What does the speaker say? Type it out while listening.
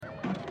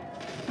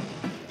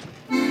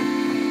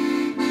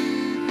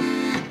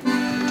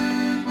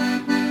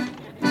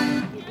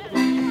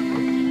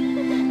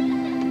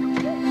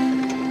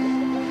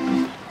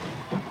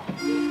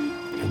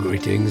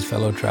Greetings,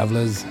 fellow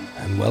travelers,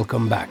 and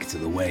welcome back to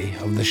the Way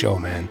of the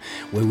Showman,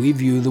 where we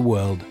view the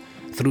world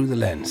through the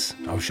lens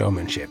of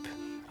showmanship.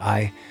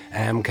 I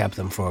am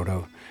Captain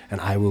Frodo,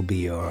 and I will be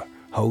your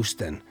host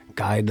and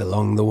guide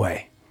along the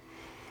way.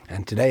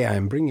 And today I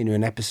am bringing you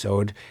an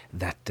episode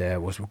that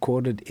was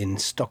recorded in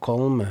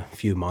Stockholm a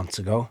few months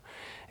ago.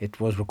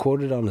 It was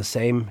recorded on the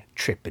same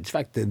trip. It's in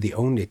fact the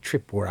only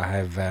trip where I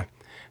have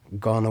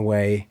gone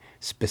away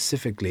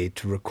specifically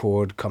to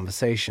record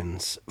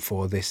conversations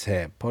for this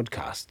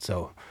podcast.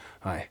 So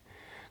I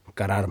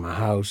got out of my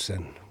house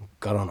and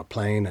got on a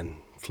plane and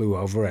flew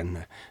over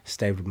and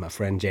stayed with my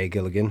friend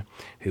Gilligan,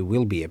 who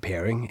will be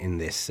appearing in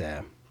this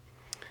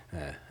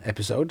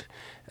episode.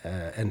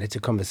 And it's a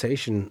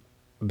conversation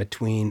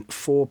between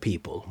four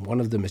people. One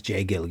of them is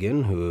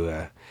Gilligan, who,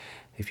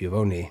 if you've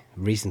only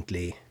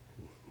recently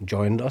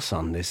joined us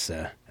on this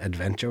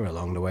adventure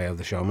along the Way of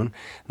the Showman,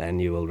 then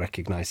you will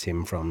recognize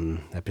him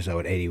from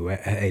episode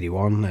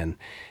 81 and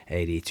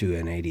 82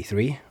 and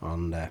 83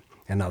 on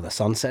Another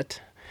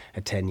Sunset,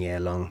 a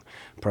 10-year-long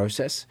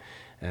process,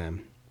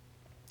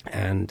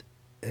 and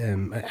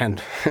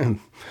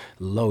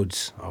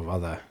loads of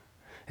other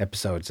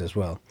episodes as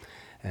well.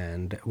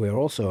 And we're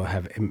also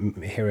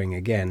hearing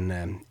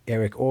again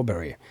Erik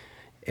Åberg.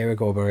 Erik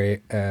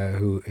Åberg,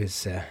 who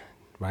is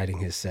writing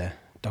his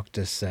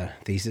doctor's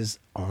thesis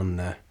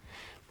on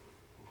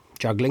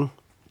juggling,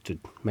 to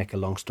make a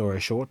long story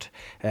short.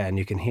 And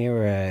you can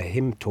hear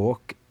him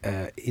talk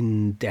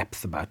in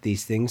depth about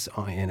these things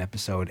in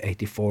episode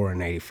 84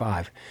 and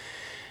 85.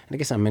 And I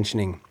guess I'm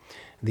mentioning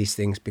these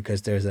things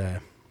because there's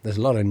a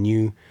lot of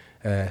new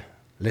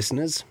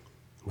listeners.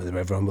 Whether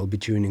everyone will be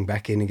tuning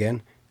back in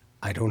again,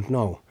 I don't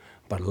know.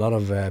 But a lot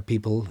of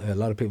people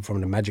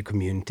from the magic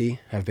community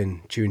have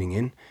been tuning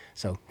in.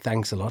 So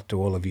thanks a lot to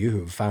all of you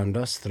who have found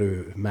us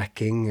through Mac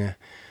King,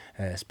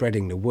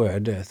 spreading the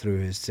word through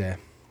his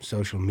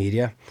social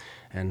media.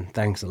 And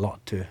thanks a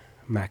lot to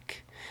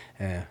Mac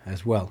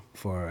as well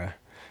for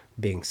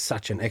being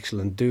such an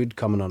excellent dude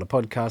coming on a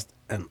podcast,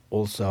 and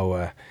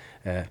also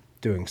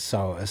doing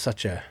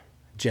such a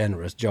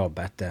generous job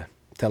at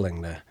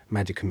telling the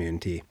magic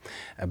community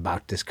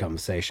about this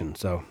conversation.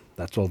 So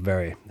that's all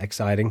very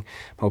exciting.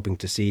 I'm hoping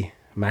to see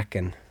Mac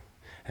and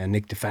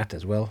Nick the Fat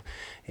as well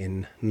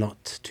in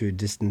not too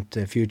distant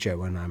future,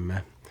 when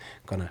I'm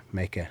gonna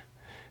make a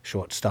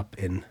short stop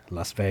in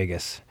Las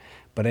Vegas.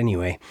 But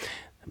anyway,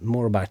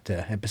 more about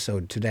the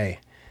episode today.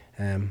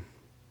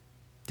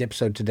 The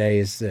episode today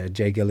is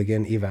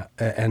Gilligan, Ivar,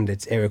 and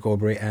it's Erik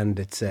Åberg, and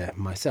it's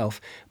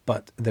myself.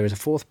 But there is a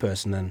fourth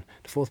person, and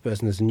the fourth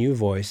person is a new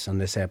voice on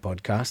this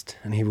podcast,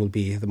 and he will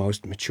be the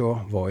most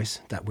mature voice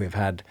that we've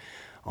had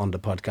on the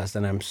podcast.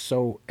 And I'm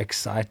so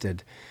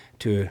excited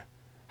to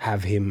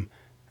have him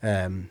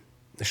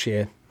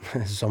share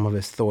some of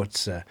his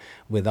thoughts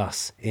with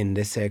us in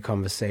this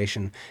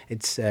conversation.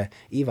 It's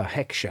Ivar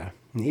Hacksher.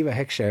 And Ivar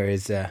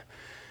Hacksher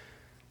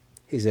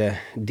he's a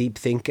deep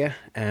thinker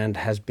and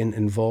has been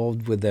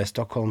involved with the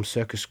Stockholm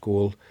Circus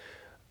School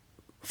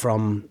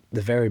from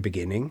the very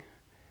beginning.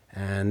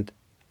 And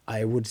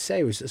I would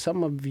say,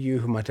 some of you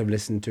who might have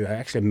listened to, I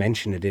actually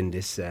mentioned it in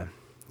this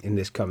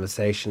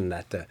conversation,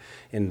 that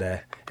in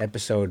the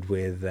episode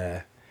with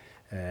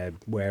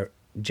where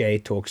Jay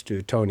talks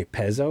to Tony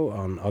Pezzo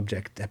on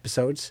object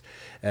episodes,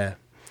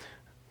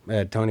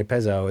 Tony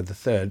Pezzo the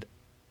third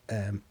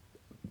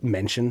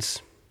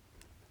mentions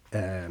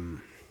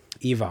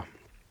Ivar.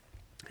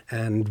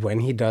 And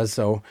when he does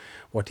so,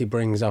 what he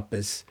brings up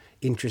is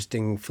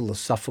interesting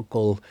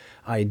philosophical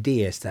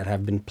ideas that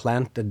have been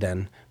planted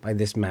then by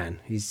this man.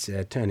 He's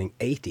turning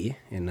 80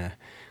 in a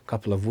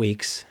couple of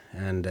weeks,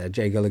 and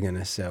Gilligan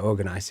is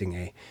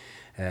organizing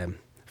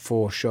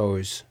 4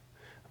 shows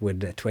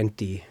with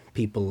 20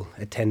 people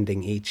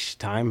attending each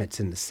time. It's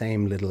in the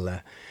same little,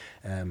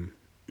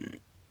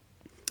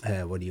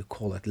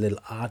 little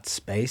art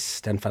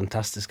space, Den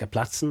Fantastiska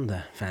Platsen,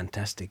 the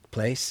fantastic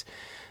place,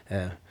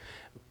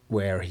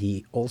 where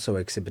he also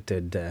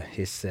exhibited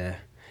his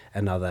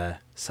Another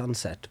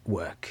Sunset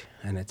work.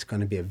 And it's going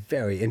to be a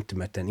very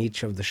intimate, and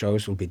each of the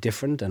shows will be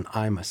different, and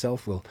I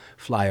myself will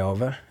fly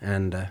over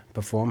and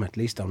perform at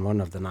least on one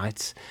of the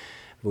nights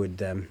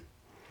with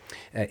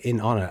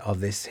in honor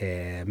of this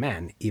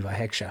man, Ivar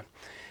Hacksher.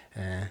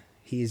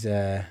 He's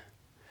a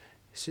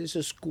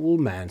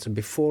schoolman, so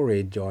before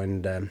he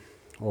joined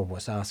or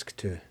was asked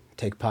to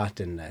take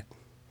part in the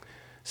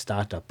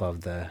startup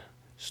of the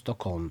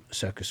Stockholm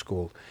Circus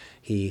School,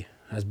 he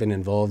has been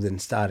involved in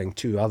starting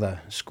 2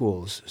 other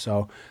schools.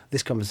 So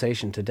this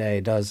conversation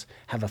today does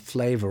have a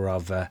flavor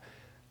of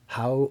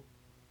how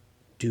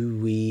do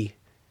we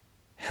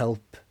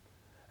help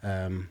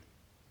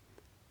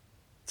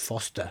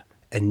foster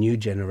a new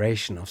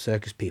generation of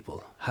circus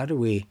people? How do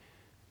we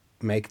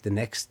make the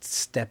next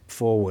step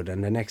forward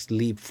and the next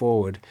leap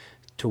forward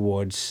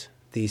towards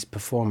these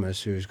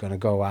performers who's going to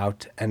go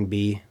out and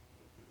be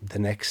the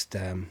next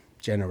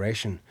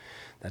generation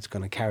that's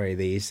going to carry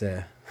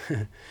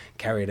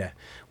carry the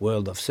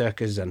world of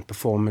circus and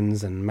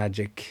performance and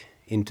magic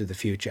into the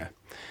future.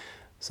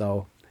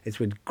 So it's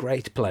with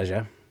great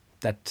pleasure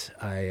that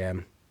I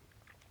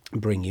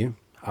bring you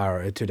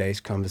our today's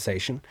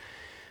conversation.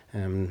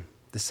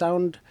 The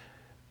sound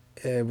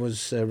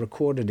was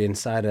recorded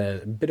inside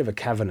a bit of a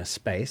cavernous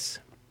space.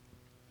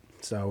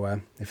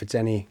 So if it's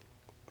any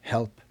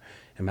help,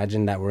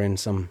 imagine that we're in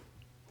some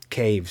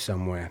cave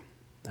somewhere,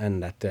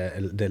 and that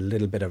the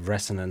little bit of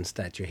resonance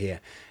that you hear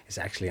is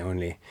actually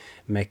only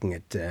making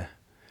it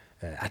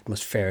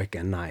atmospheric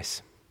and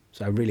nice.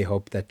 So I really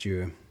hope that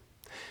you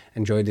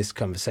enjoy this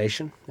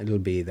conversation. It'll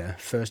be the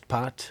first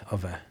part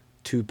of a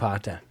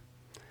two-parter.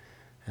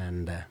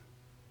 And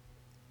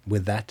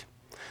with that,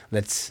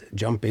 let's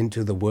jump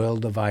into the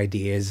world of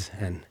ideas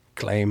and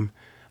claim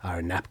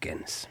our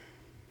napkins.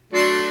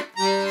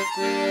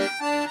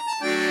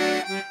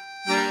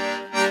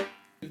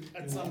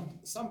 At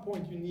some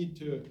point you need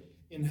to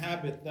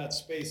inhabit that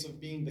space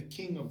of being the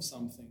king of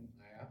something.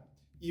 Yeah.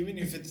 Even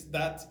if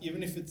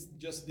it's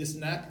just this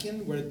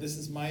napkin where this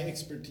is my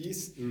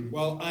expertise,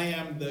 well, I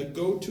am the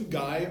go-to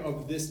guy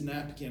of this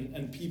napkin,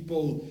 and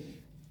people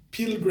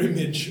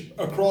pilgrimage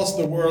across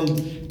the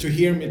world to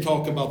hear me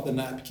talk about the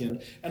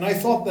napkin. And I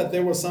thought that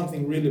there was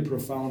something really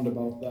profound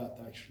about that,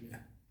 actually.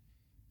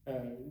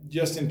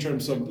 Just in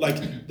terms of,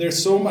 like,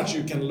 there's so much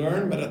you can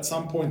learn, but at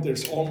some point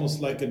there's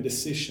almost like a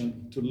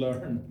decision to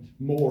learn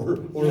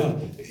more or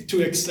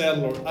to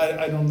excel, or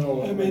I don't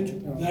know. I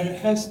mean, there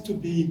has to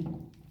be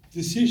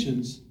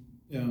decisions.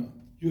 Yeah.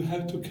 You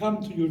have to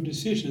come to your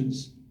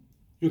decisions.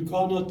 You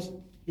cannot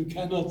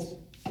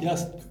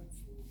just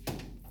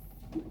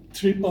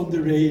trip on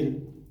the rail.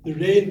 The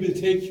rail will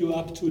take you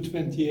up to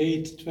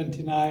 28,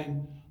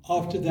 29.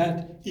 After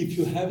that, if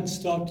you haven't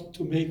started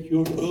to make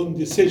your own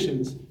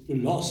decisions, you're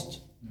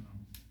lost. Yeah.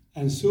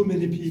 And so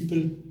many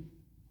people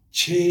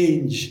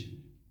change.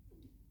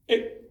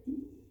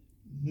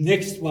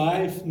 Next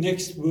wife,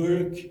 next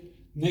work,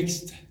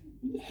 next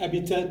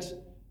habitat,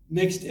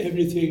 next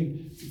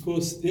everything,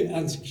 because the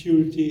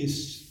insecurity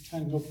is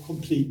kind of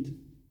complete.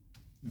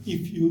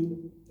 If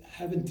you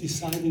haven't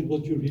decided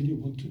what you really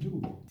want to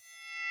do.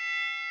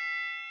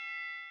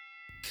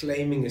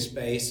 Claiming a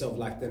space of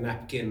like the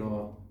napkin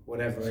or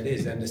whatever it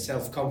is, and the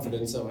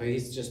self-confidence of,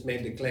 he's just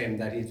made the claim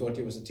that he thought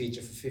he was a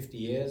teacher for 50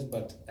 years,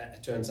 but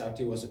it turns out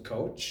he was a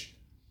coach,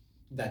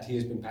 that he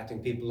has been patting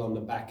people on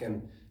the back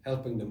and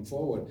helping them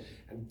forward.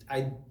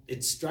 And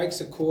it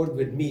strikes a chord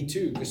with me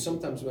too, because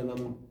sometimes when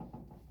I'm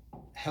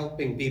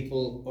helping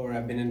people or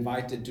I've been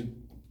invited to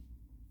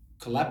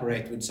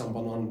collaborate with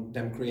someone on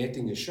them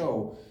creating a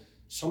show,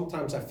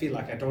 sometimes I feel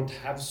like I don't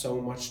have so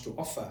much to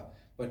offer,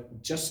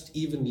 but just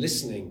even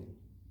listening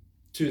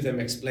to them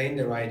explain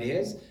their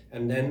ideas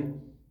and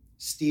then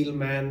steel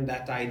man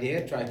that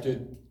idea, try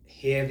to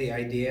hear the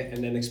idea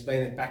and then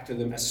explain it back to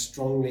them as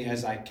strongly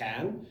as I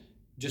can,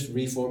 just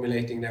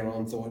reformulating their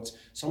own thoughts.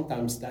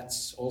 Sometimes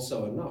that's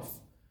also enough.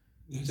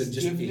 That's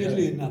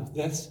definitely enough.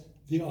 That's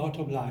the art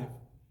of life.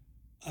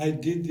 I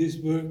did this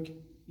work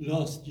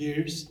last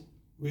years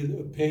with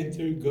a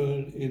painter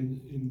girl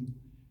in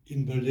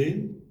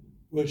Berlin,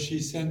 where she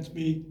sent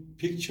me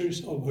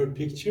pictures of her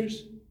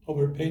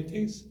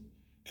paintings,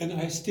 and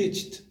I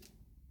stitched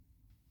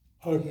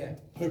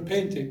her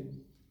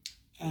painting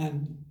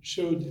and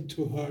showed it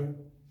to her.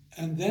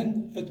 And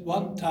then at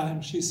one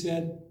time she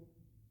said,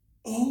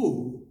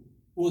 "Oh,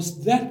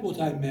 was that what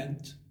I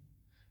meant?"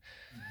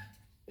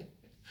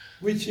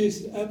 Which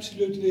is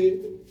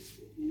absolutely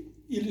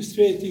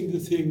illustrating the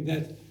thing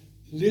that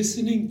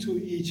listening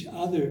to each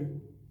other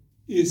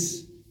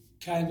is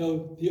kind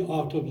of the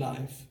art of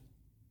life.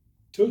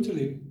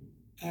 Totally.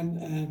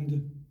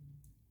 And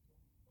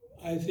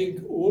I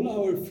think all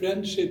our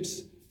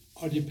friendships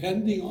are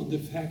depending on the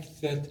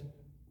fact that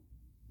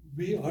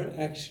we are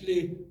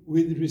actually,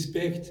 with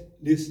respect,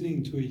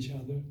 listening to each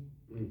other.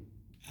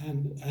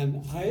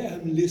 And I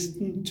am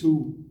listened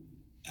to.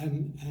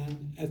 And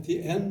at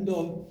the end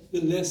of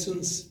the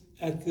lessons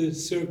at the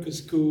circus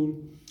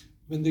school,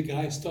 when the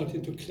guys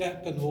started to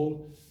clap and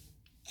all,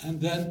 and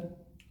then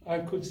I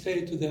could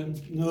say to them,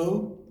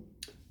 "No,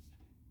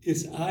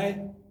 it's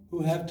I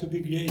who have to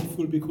be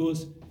grateful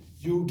because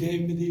you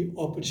gave me the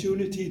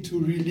opportunity to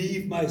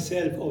relieve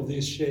myself of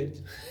this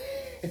shit."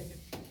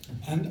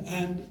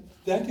 and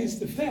that is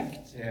the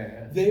fact.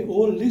 Yeah. They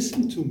all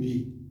listened to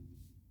me,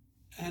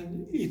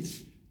 and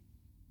it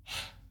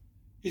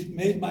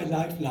made my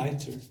life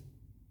lighter.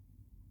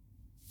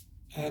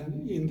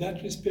 And in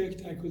that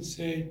respect, I could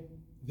say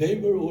they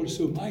were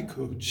also my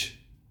coach.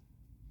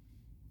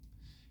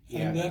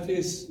 Yeah.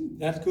 And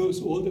that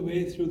goes all the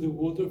way through the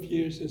Waldorf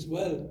years as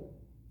well.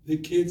 The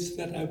kids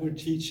that I were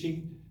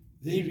teaching,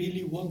 they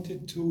really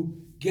wanted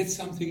to get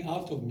something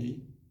out of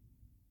me.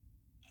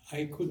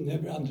 I could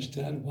never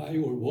understand why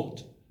or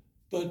what,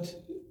 but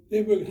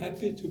they were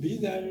happy to be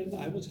there and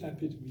I was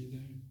happy to be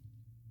there.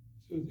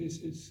 So this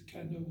is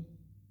kind of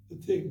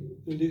the thing,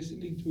 the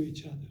listening to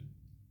each other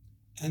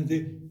and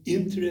the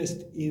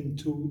interest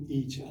into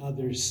each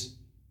other's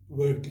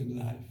work and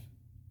life.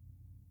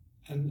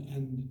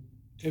 And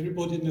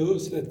everybody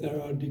knows that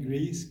there are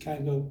degrees,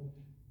 kind of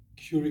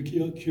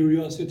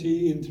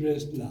curiosity,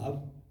 interest,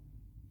 love,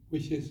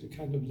 which is a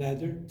kind of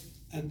ladder,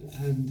 and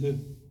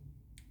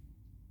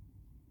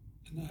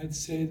And I'd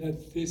say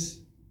that this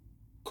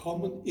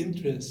common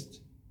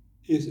interest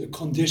is a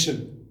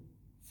condition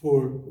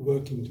for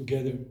working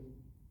together.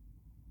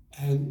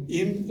 And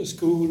in a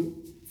school,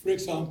 for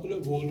example, a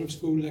Waldorf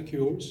school like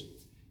yours,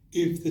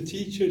 if the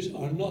teachers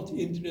are not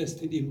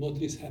interested in what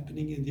is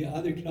happening in the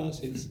other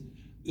classes,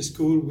 the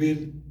school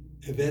will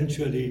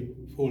eventually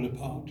fall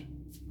apart.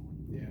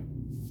 Yeah.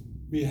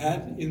 We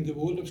had, in the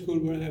Waldorf school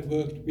where I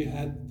worked, we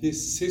had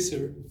this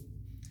scissor,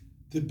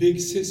 the big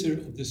scissor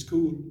of the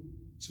school.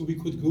 So we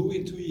could go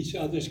into each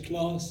other's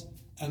class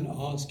and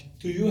ask,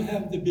 do you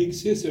have the big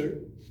scissor?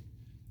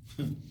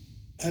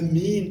 A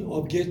mean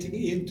of getting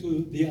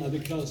into the other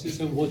classes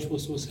and watch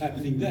what was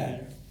happening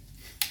there.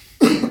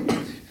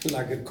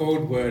 Like a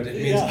code word, it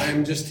means Yeah.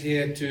 I'm just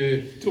here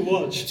To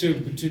watch. to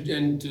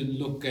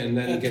look and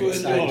then And get to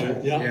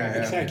sidetracked. enjoy. Yeah,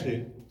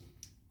 exactly.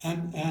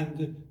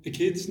 And the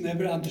kids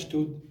never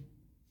understood.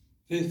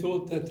 They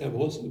thought that there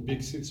was a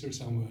big scissor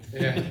somewhere.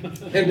 Yeah,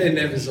 and they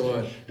never saw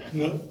it.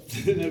 No,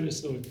 they never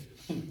saw it.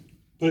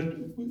 But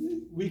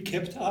we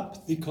kept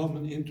up the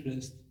common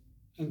interest,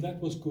 and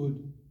that was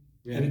good.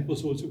 Yeah. And it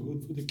was also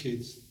good for the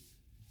kids.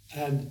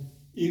 And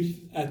if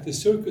at the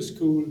circus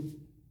school,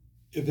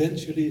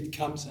 eventually it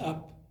comes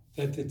up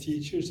that the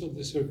teachers of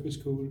the circus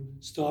school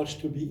starts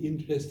to be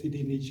interested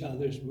in each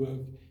other's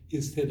work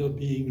instead of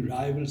being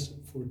rivals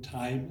for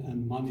time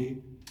and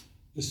money,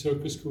 the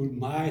circus school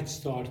might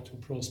start to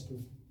prosper.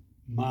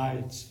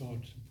 But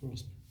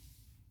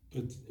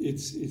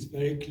it's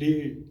very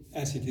clear,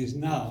 as it is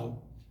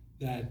now,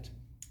 that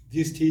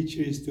this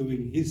teacher is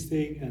doing his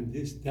thing and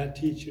that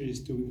teacher is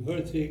doing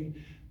her thing,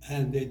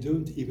 and they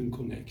don't even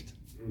connect.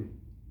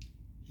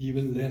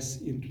 Even less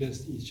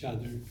interest each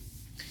other.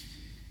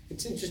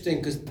 It's interesting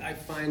because I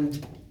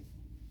find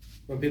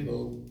when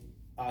people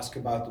ask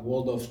about the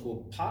Waldorf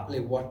school, partly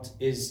what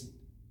is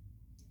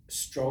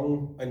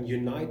strong and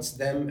unites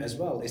them as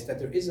well is that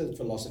there is a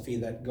philosophy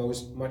that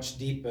goes much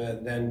deeper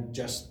than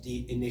just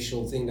the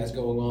initial thing that's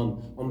going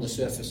on the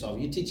surface of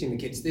you're teaching the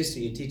kids this or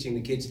you're teaching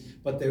the kids,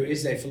 but there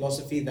is a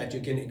philosophy that you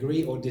can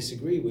agree or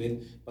disagree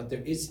with, but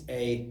there is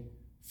a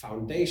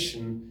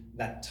foundation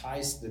that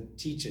ties the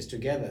teachers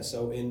together.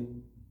 So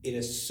in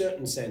a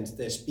certain sense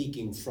they're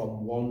speaking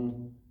from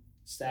one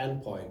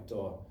standpoint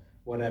or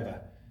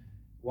whatever,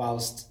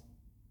 whilst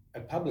a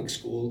public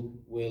school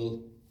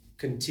will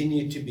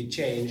continue to be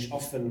changed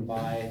often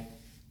by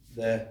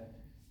the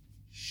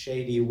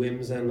shady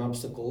whims and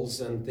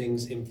obstacles and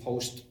things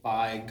imposed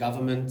by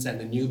governments and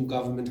a new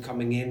government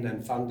coming in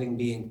and funding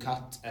being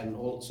cut and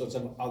all sorts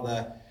of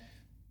other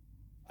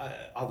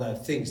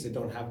things that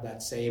don't have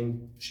that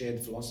same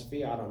shared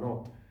philosophy. I don't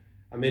know.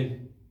 I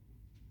mean,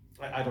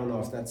 I don't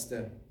know if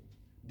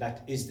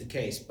that is the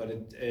case, but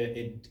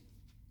it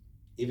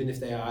even if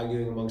they are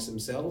arguing amongst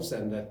themselves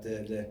and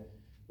that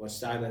what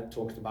Steiner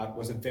talked about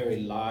was a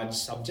very large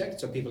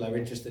subject, so people are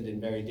interested in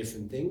very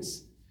different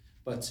things.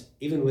 But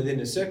even within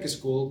a circus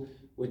school,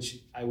 which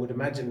I would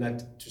imagine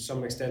that to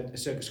some extent a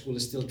circus school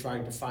is still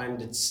trying to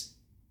find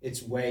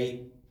its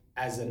way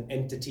as an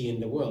entity in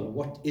the world.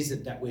 What is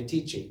it that we're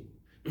teaching?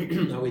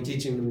 Are we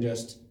teaching them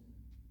just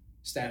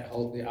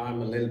hold the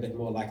arm a little bit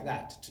more like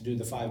that, to do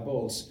the 5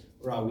 balls?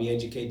 Or are we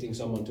educating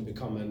someone to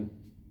become an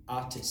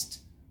artist?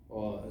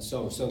 Or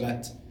so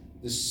that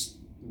this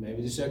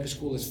maybe the circus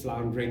school is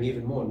floundering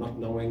even more, not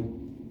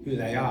knowing who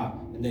they are,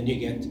 and then you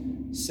get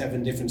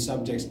 7 different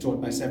subjects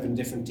taught by 7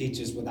 different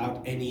teachers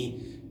without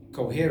any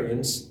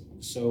coherence.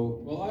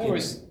 So well,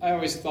 I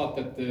always thought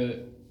that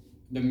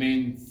the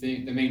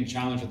main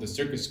challenge of the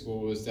circus school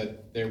was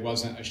that there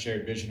wasn't a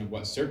shared vision of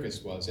what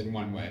circus was in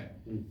one way.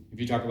 If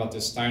you talk about the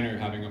Steiner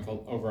having an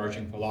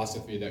overarching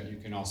philosophy that you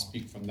can all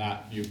speak from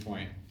that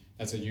viewpoint,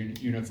 that's a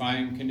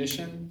unifying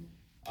condition.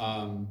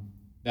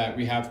 That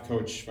we have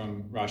coached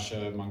from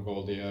Russia,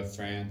 Mongolia,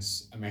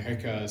 France,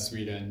 America,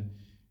 Sweden.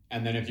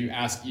 And then if you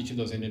ask each of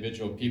those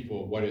individual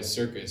people, what is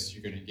circus,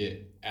 you're going to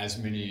get as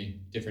many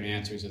different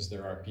answers as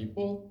there are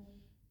people.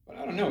 But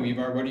I don't know,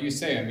 Ivar, what do you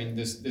say? I mean,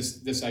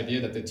 this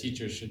idea that the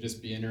teachers should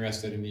just be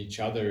interested in each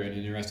other and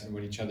interested in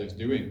what each other's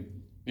doing.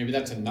 Maybe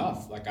that's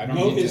enough. Like I don't.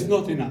 No, it's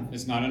not enough.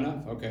 It's not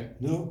enough. Okay.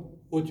 No,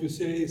 what you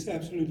say is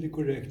absolutely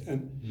correct,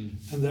 and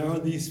there are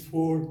these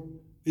four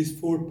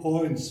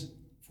points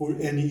for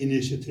any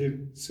initiative,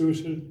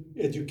 social,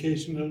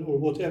 educational, or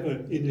whatever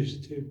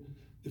initiative.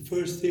 The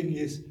first thing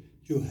is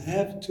you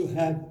have to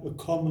have a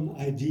common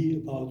idea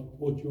about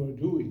what you are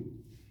doing.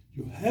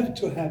 You have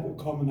to have a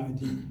common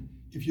idea.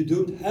 If you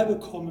don't have a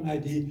common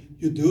idea,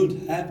 you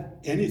don't have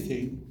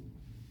anything.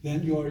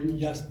 Then you are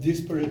just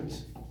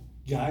disparate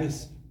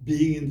guys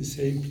being in the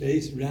same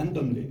place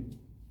randomly.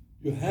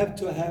 You have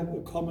to have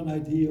a common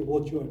idea of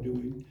what you are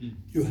doing.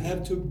 You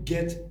have to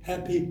get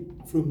happy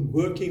from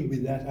working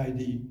with that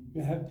idea.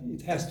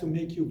 It has to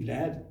make you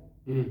glad.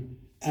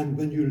 And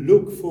when you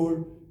look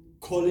for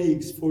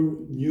colleagues, for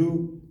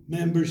new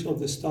members of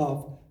the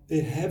staff,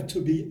 they have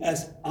to be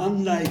as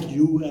unlike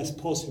you as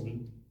possible.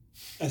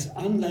 As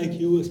unlike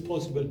you as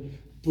possible,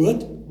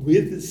 but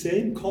with the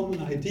same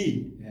common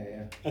idea.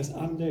 As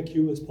unlike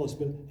you as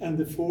possible. And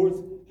the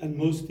fourth and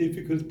most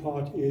difficult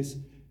part is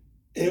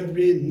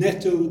every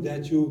netto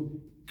that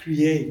you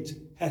create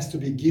has to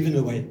be given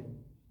away.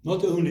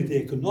 Not only the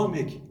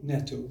economic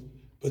netto,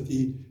 but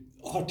the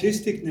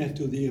artistic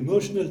netto, the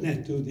emotional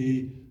netto,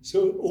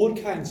 so all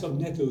kinds of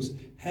nettos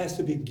has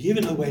to be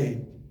given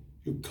away.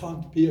 You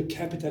can't be a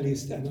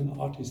capitalist and an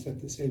artist at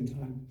the same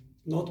time.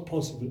 Not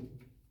possible.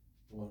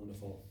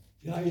 Wonderful.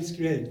 Yeah, it's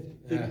great.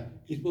 Yeah.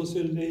 It was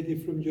a lady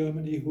from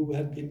Germany who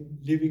had been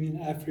living in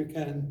Africa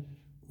and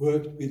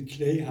worked with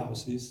clay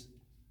houses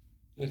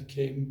that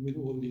came with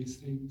all these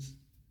things.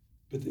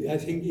 But I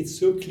think it's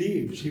so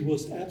clear. She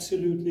was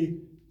absolutely,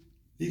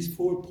 these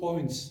 4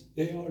 points,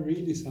 they are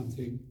really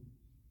something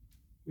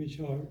which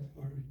are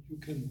you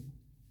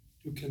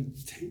can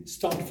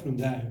start from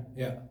there.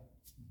 Yeah.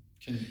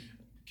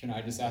 Can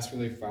I just ask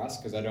really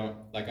fast? Because I don't,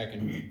 like, I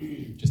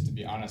can, just to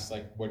be honest,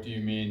 like, what do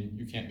you mean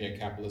you can't be a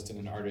capitalist and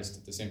an artist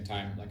at the same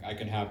time? Like, I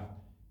can have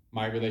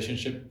my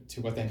relationship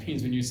to what that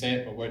means when you say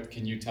it, but what,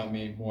 can you tell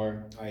me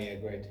more? Oh, yeah,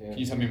 great. Yeah. Can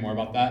you tell me more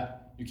about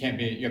that? You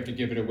have to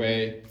give it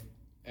away,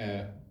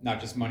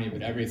 not just money,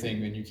 but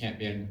everything, and you can't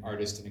be an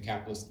artist and a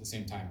capitalist at the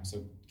same time.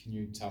 So can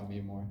you tell me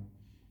more?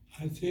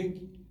 I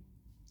think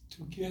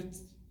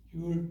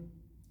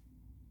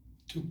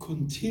to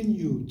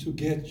continue to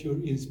get your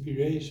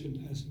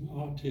inspiration as an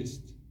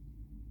artist,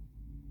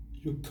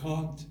 you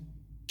can't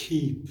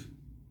keep.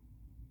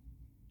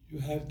 You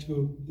have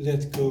to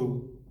let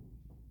go.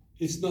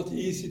 It's not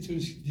easy to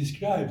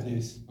describe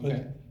this,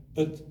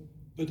 but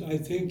I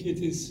think it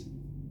is.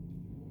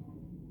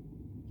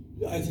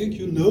 I think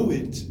you know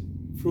it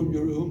from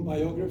your own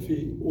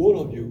biography,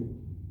 all of you,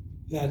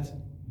 that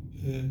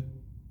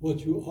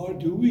what you are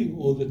doing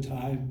all the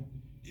time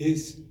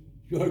is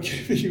you are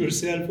giving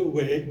yourself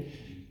away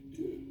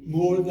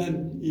more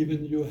than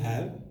even you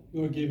have.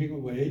 You are giving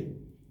away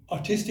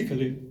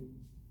artistically.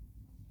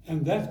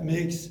 And that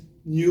makes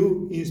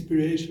new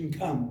inspiration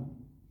come.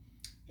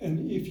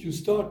 And if you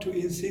start to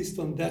insist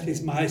on that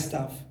is my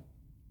stuff,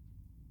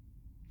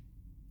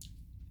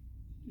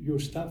 your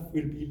stuff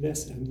will be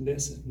less and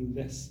less and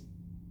less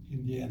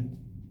in the end.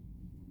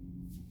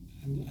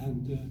 And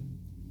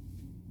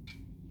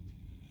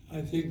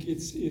I think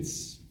it's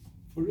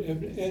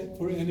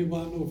for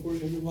anyone or for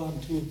everyone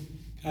to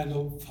kind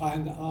of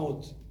find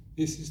out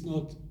this is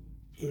not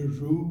a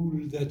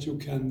rule that you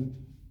can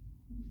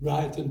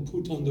write and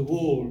put on the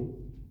wall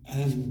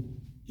and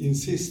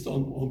insist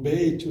on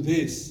obey to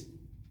this.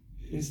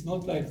 It's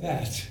not like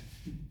that.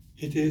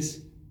 It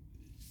is,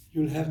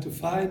 you'll have to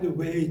find a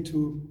way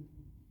to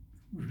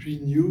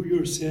renew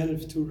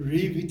yourself, to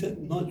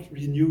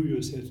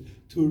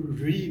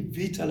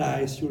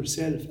revitalize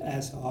yourself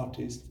as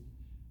artist.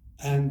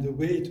 And the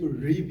way to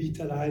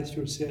revitalize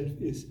yourself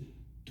is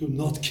to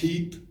not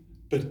keep,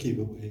 but give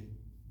away,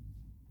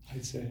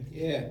 I'd say.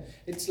 Yeah,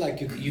 it's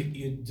like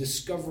you're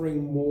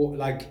discovering more,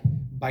 like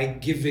by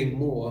giving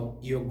more,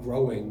 you're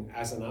growing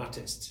as an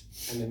artist.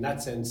 And in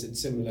that sense, it's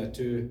similar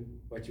to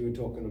what you were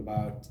talking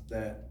about,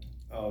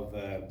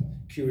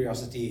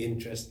 curiosity,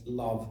 interest,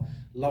 love.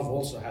 Love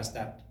also has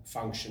that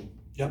function.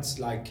 Yep. It's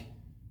like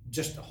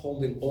just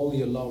holding all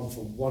your love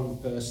for one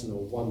person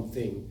or one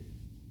thing.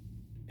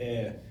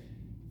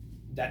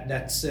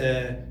 That's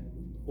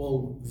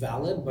all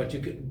valid, but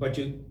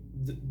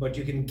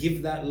you can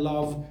give that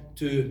love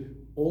to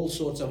all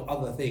sorts of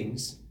other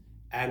things,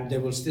 and there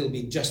will still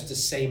be just the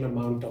same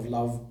amount of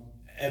love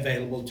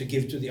available to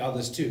give to the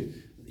others too.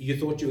 You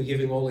thought you were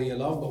giving all of your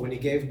love, but when you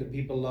gave the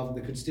people love,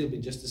 there could still be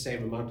just the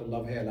same amount of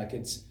love here. Like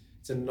it's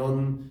a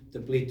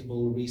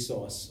non-depletable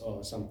resource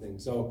or something.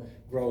 So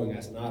growing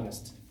as an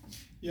artist.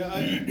 Yeah,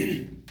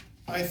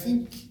 I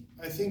think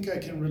I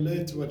can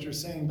relate to what you're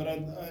saying, but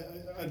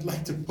I'd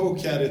like to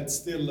poke at it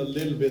still a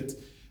little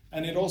bit,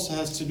 and it also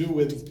has to do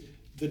with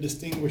the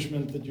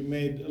distinguishment that you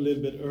made a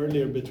little bit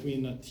earlier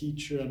between a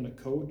teacher and a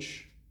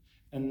coach,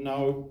 and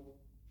now,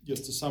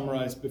 just to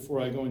summarize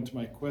before I go into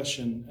my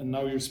question, and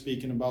now you're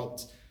speaking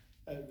about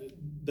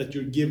that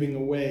you're giving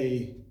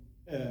away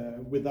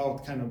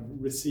without kind of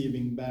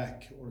receiving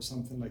back or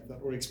something like that,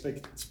 or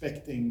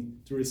expecting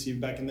to receive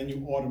back, and then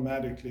you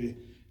automatically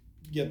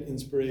get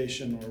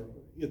inspiration, or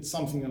it's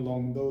something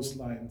along those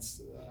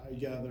lines. I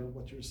gather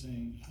what you're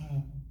saying.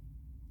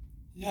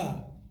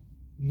 Yeah,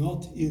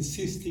 not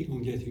insisting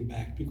on getting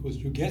back, because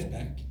you get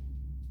back.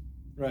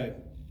 Right.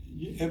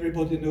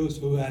 Everybody knows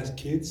who has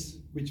kids,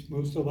 which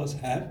most of us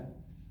have,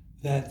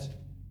 that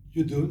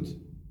you don't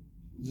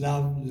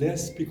love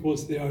less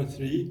because there are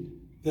 3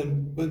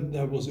 than when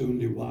there was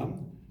only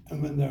 1,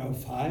 and when there are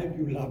 5,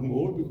 you love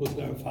more because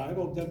there are 5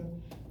 of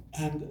them,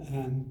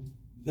 and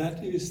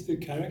that is the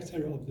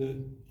character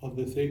of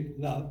the thing,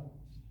 love,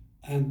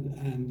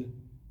 and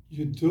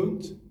you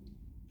don't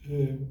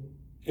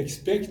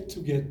expect to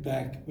get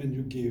back when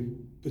you give,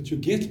 but you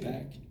get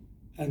back,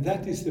 and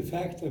that is the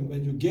fact. And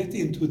when you get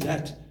into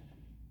that,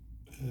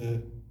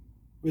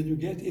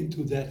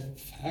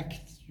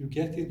 fact, you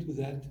get into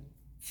that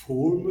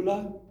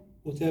formula,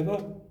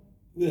 whatever,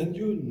 then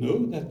you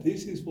know that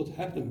this is what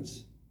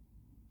happens.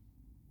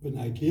 When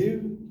I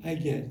give, I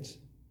get.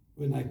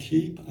 When I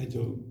keep, I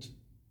don't.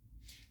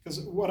 Because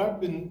what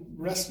I've been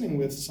wrestling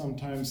with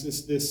sometimes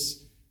is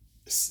this,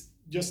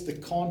 just the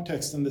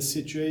context and the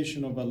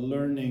situation of a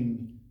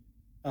learning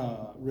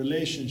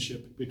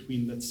relationship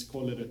between, let's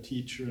call it, a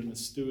teacher and a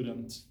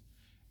student.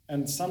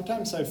 And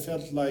sometimes I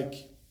felt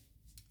like,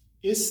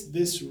 is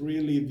this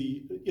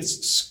really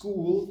is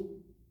school,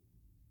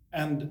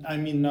 and I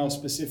mean now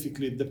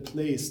specifically the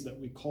place that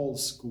we call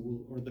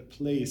school or the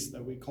place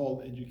that we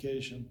call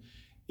education,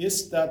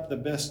 is that the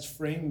best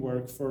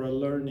framework for a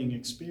learning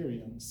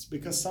experience?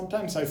 Because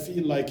sometimes I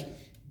feel like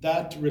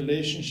that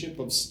relationship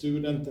of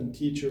student and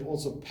teacher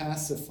also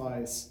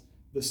pacifies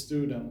the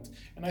student.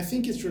 And I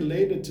think it's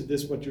related to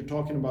this, what you're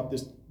talking about,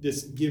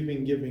 this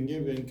giving,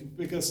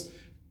 because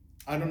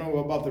I don't know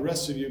about the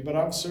rest of you, but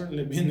I've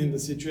certainly been in the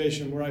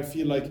situation where I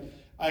feel like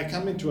I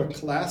come into a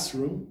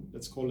classroom,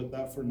 let's call it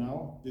that for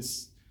now,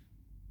 this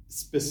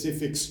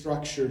specific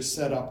structure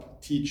set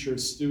up, teacher,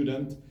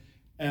 student,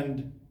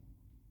 and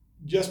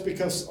just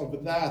because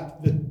of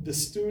that, the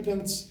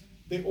students,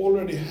 they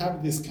already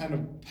have this kind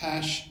of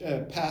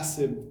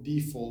passive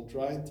default,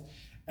 right?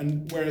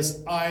 And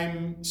whereas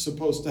I'm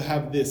supposed to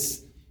have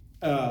this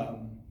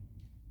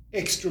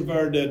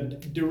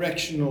extroverted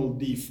directional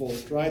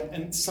default, right?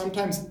 And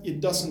sometimes it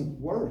doesn't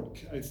work,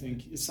 I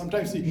think.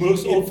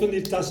 Most often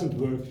it doesn't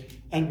work,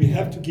 and we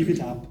have to give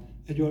it up.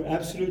 And you're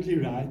absolutely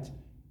right.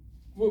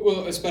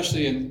 Well,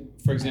 especially in,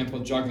 for example,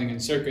 juggling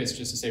and circus,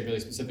 just to say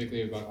really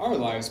specifically about our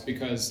lives,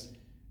 because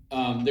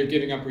they're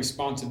giving up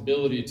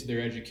responsibility to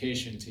their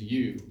education to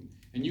you,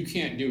 and you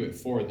can't do it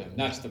for them.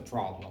 That's the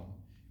problem.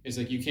 It's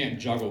like you can't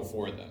juggle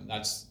for them.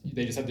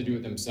 They just have to do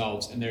it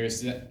themselves. And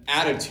there's the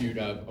attitude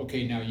of,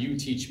 okay, now you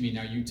teach me,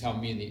 now you tell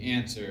me the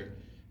answer.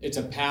 It's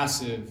a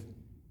passive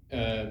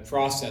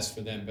process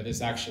for them, but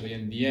it's actually,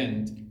 in the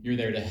end, you're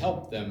there to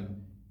help them.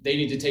 They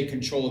need to take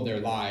control of their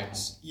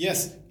lives.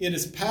 Yes, it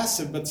is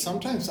passive, but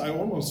sometimes I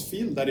almost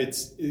feel that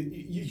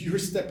you're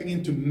stepping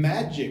into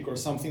magic or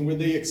something where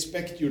they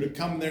expect you to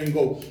come there and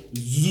go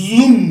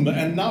zoom,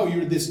 and now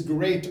you're this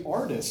great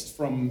artist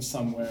from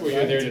somewhere. Well,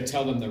 you're there to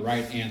tell them the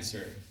right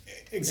answer.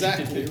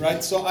 Exactly,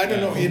 right? So I don't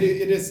know, it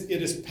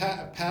is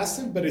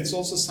passive, but it's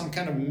also some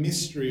kind of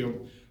mystery of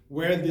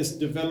where this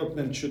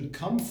development should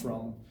come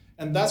from.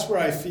 And that's where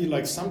I feel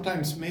like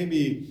sometimes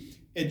maybe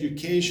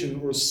education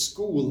or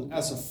school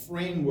as a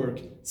framework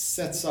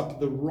sets up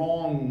the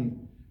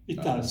wrong... It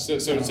does. So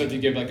to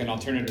give like an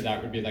alternative to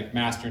that would be like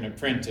master and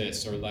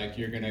apprentice, or like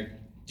you're going to...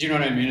 Do you know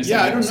what I mean? It's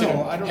yeah, like, I don't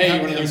know. Hey,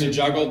 you want to learn to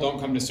juggle? Don't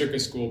come to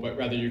circus school, but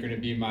rather you're going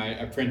to be my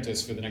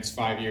apprentice for the next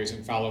 5 years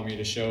and follow me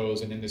to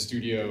shows and in the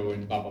studio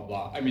and blah, blah,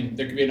 blah. I mean,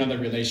 there could be another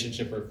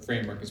relationship or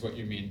framework is what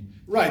you mean.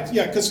 Right,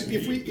 yeah, because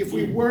if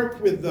we work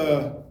with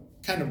the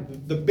kind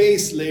of the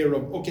base layer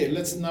of, okay,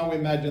 let's now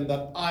imagine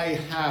that I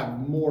have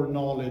more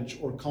knowledge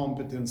or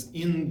competence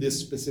in this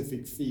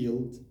specific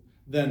field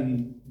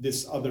than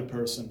this other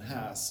person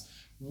has.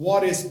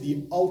 What is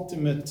the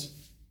ultimate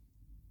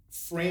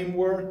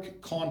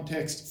framework,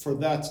 context for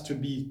that to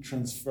be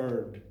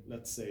transferred,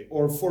 let's say?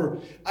 Or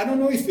for, I don't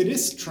know if it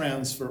is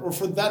transfer, or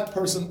for that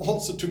person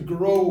also to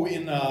grow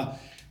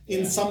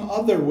in some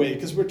other way,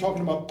 because we're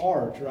talking about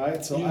art,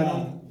 right? So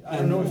yeah. I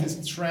don't know if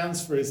his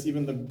transfer is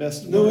even the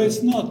best No, word.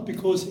 it's not,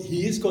 because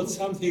he's got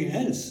something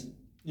else.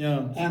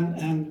 Yeah.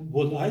 And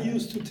what I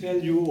used to tell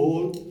you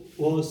all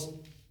was,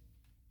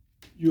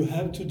 you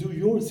have to do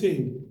your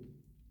thing,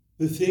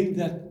 the thing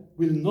that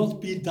will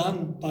not be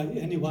done by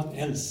anyone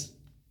else.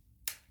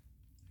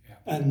 Yeah.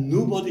 And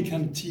nobody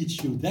can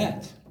teach you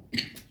that.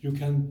 You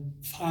can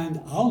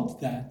find out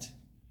that,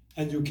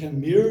 and you can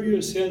mirror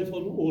yourself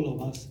on all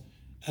of us.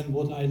 And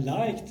what I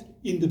liked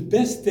in the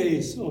best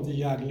days of the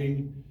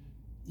juggling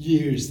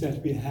years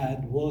that we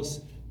had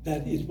was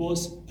that it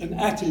was an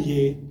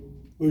atelier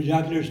where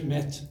jugglers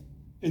met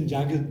and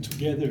juggled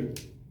together.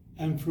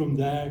 And from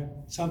there,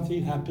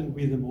 something happened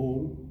with them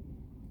all.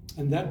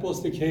 And that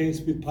was the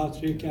case with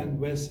Patrick and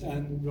Wes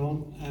and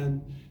Ron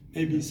and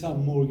maybe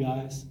some more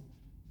guys.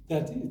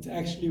 That it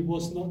actually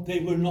was not, they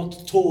were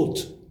not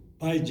taught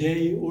by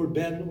Jay or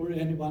Ben or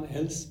anyone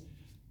else,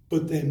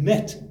 but they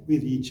met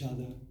with each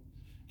other.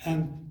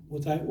 And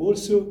what I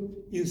also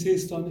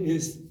insist on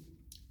is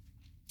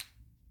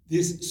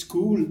this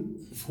school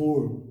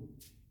form.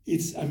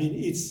 It's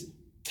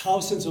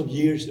thousands of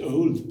years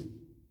old.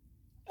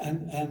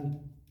 And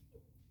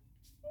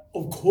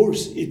of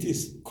course it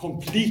is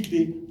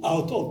completely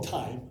out of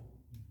time.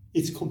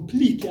 It's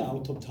completely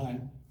out of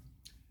time.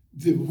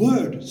 The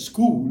word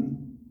school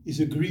is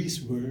a Greek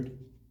word,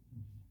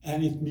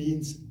 and it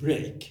means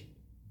break,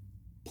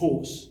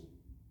 pause.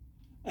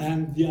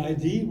 And the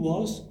idea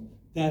was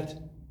that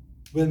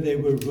when they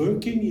were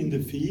working in the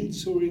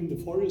fields or in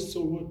the forests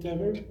or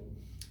whatever,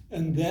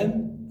 and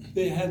then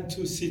they had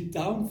to sit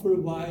down for a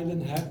while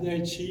and have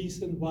their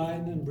cheese and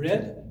wine and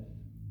bread,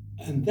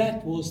 and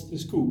that was the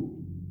school.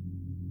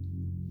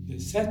 They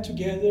sat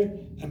together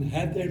and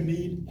had their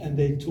meal, and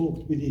they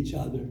talked with each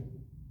other.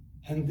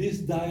 And this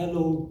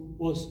dialogue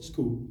was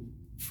school.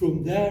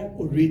 From there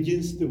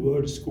originates the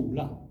word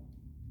skola,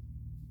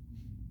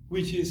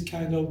 which is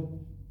kind of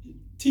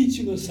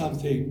teaching us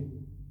something,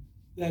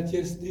 that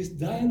yes, this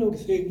dialogue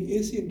thing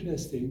is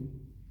interesting,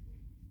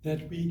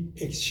 that we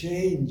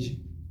exchange,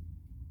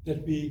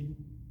 that we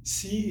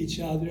see each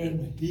other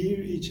and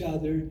hear each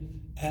other,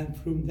 and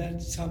from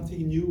that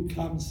something new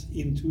comes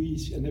into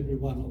each and every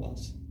one of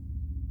us.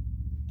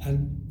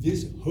 And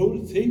this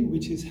whole thing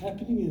which is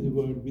happening in the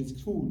world with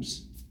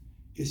schools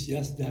is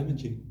just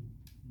damaging.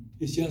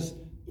 It's just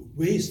a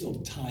waste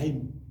of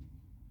time.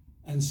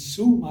 And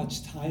so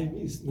much time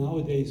is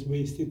nowadays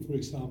wasted, for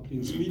example,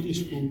 in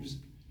Swedish schools.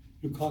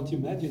 You can't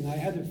imagine. I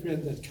had a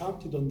friend that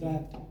counted on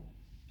that,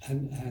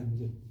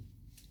 and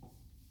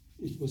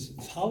it was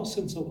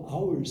thousands of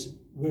hours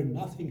where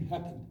nothing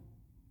happened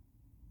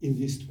in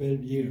these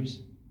 12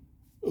 years.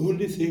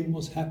 Only thing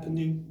was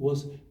happening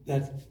was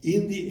that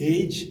in the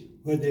age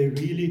where they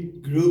really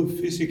grew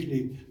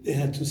physically, they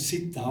had to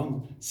sit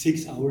down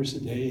 6 hours a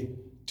day,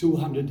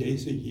 200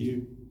 days a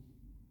year.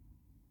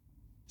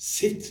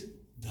 Sit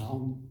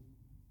down.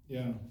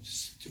 Yeah.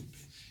 Stupid.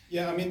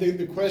 Yeah, I mean,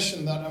 the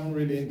question that I'm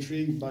really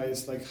intrigued by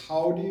is like,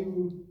 how do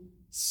you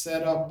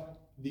set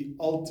up the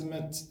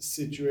ultimate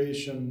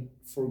situation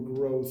for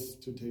growth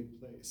to take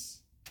place?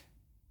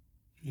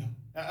 Yeah.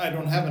 I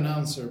don't have an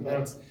answer,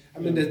 but I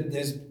mean,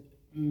 there's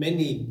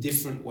many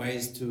different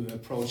ways to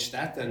approach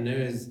that,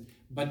 and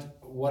but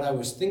what I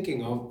was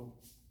thinking of,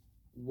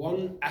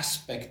 one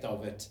aspect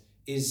of it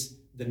is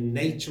the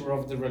nature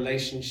of the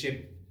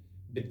relationship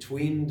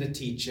between the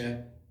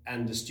teacher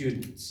and the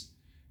students.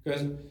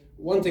 Because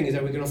one thing is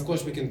that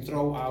we can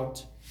throw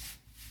out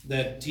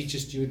the teacher,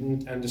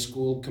 student, and the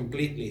school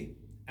completely.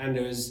 And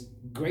there is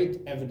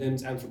great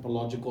evidence,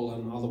 anthropological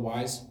and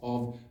otherwise,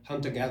 of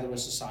hunter-gatherer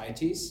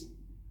societies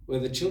where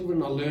the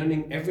children are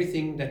learning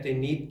everything that they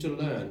need to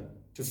learn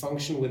to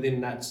function within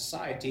that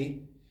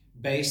society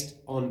based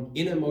on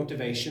inner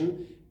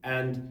motivation,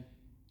 and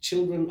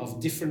children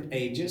of different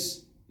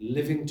ages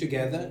living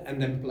together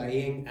and then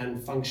playing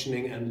and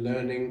functioning and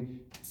learning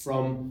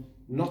from,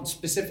 not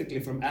specifically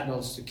from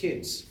adults to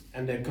kids,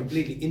 and they're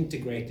completely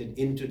integrated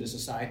into the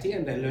society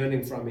and they're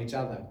learning from each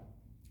other,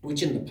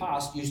 which in the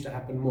past used to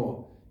happen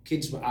more.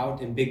 Kids were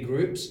out in big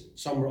groups,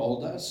 some were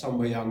older, some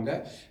were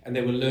younger, and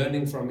they were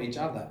learning from each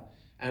other.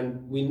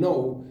 And we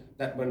know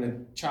that when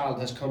a child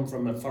has come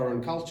from a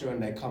foreign culture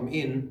and they come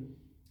in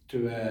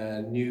to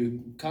a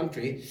new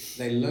country,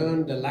 they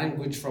learn the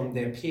language from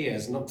their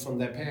peers, not from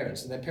their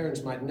parents. Their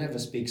parents might never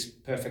speak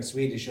perfect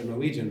Swedish or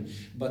Norwegian,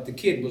 but the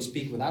kid will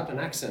speak without an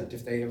accent.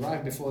 If they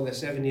arrive before they're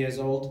 7 years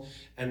old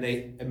and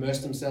they immerse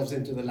themselves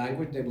into the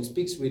language, they will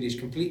speak Swedish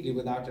completely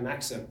without an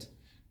accent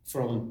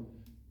from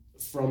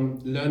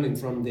learning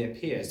from their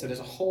peers. So there's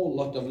a whole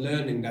lot of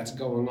learning that's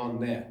going on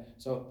there.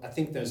 So I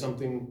think there's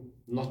something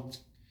not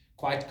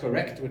quite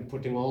correct with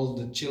putting all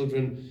the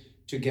children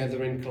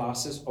together in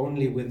classes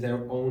only with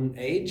their own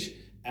age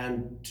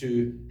and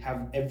to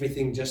have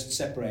everything just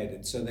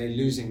separated. So they're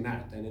losing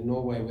that. And in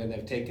Norway, where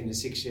they've taken the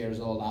 6 years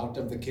old out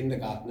of the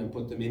kindergarten and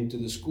put them into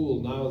the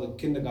school, now the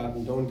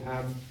kindergarten don't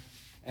have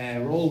a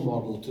role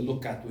model to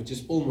look at, which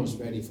is almost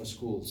ready for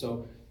school.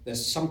 So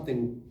there's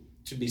something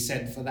to be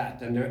said for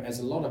that. And there is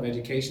a lot of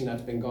education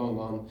that's been going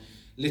on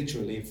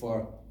literally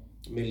for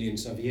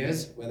millions of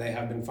years where they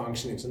have been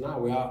functioning. So now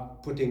we are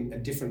putting a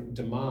different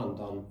demand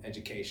on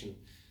education.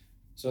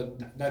 So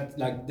that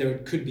like there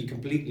could be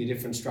completely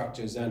different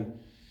structures than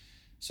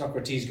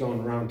Socrates going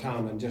around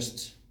town and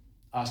just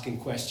asking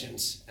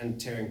questions and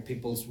tearing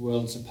people's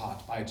worlds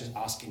apart by just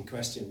asking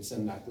questions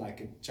and not like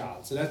a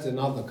child. So that's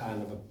another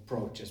kind of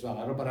approach as well.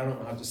 But I don't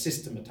know how to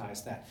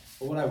systematize that.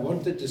 But what I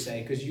wanted to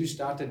say, because you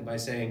started by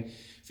saying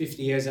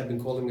 50 years I've been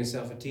calling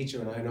myself a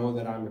teacher and I know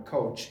that I'm a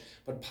coach.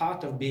 But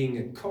part of being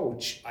a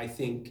coach, I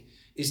think,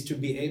 is to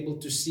be able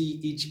to see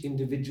each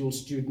individual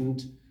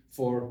student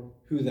for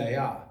who they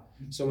are.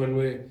 So when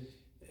we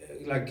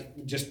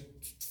like just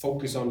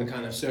focus on the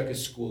kind of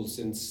circus schools,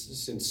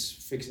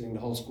 since fixing the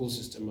whole school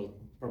system will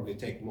probably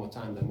take more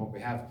time than what we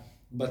have,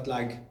 but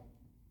like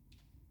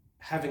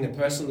having a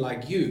person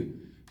like you,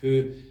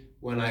 who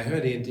when I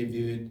heard he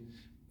interviewed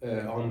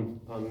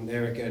on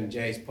Erik and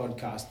Jay's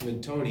podcast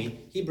with Tony,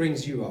 he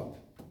brings you up,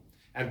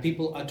 and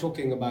people are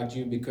talking about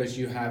you because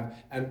you have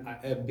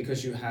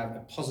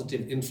a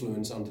positive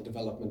influence on the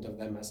development of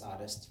them as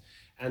artists.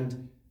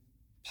 And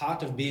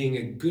part of being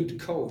a good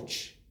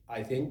coach,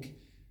 I think,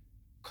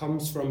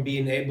 comes from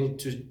being able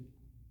to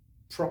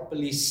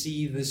properly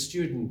see the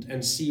student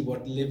and see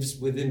what lives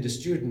within the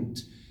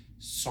student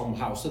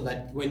somehow, so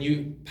that when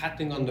you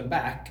patting on the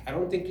back, I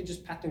don't think you're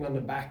just patting on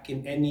the back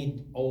in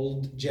any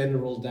old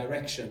general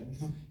direction.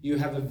 Mm-hmm. You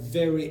have a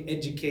very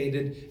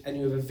educated and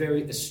you have a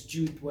very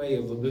astute way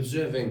of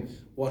observing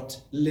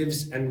what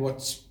lives and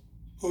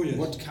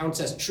what counts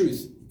as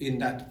truth in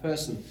that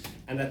person.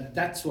 And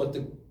that's what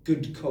the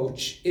good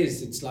coach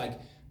is. It's like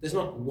there's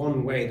not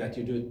one way that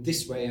you do it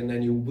this way and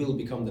then you will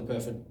become the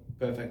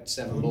perfect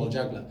seven-ball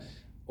juggler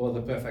or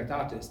the perfect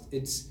artist.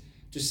 It's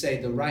to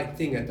say the right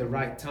thing at the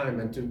right time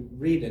and to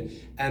read it.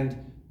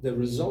 And the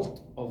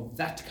result of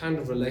that kind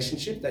of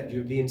relationship that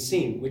you're being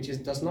seen, which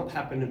does not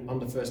happen on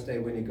the first day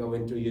when you go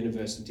into a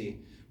university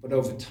But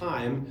over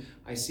time,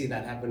 I see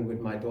that happen with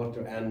my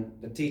daughter and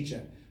the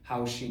teacher,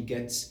 how she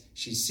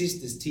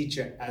sees this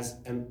teacher as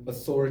an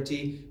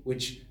authority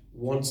which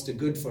wants the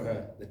good for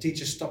her. The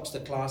teacher stops the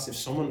class. If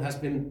someone has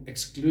been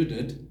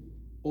excluded,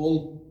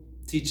 all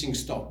teaching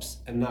stops.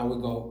 And now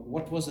we go,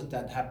 what was it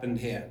that happened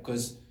here?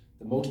 Because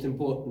the most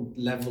important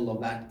level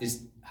of that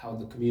is how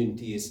the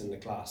community is in the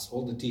class.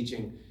 All the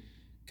teaching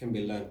can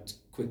be learnt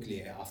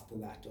quickly after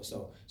that or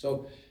so.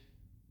 So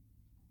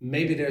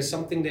maybe there's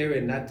something there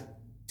in that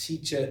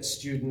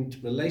teacher-student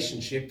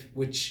relationship,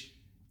 which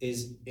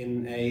is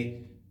in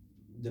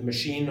the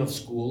machine of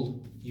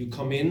school. You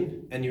come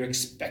in and you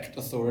expect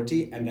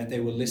authority and that they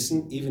will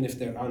listen even if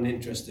they're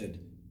uninterested.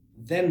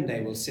 Then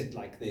they will sit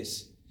like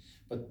this.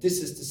 But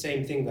this is the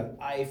same thing that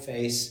I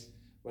face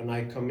when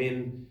I come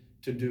in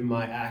to do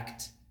my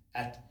act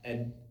at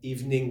an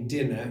evening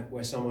dinner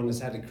where someone has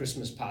had a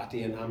Christmas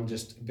party and I'm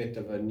just a bit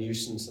of a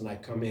nuisance, and I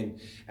come in.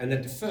 And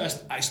at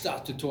first I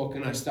start to talk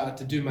and I start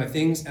to do my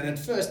things, and at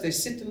first they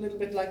sit a little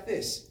bit like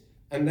this.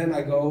 And then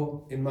I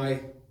go, in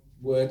my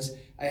words,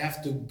 I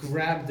have to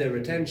grab their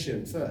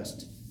attention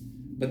first.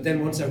 But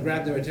then once I've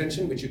grabbed their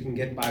attention, which you can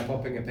get by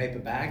popping a paper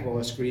bag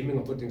or screaming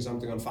or putting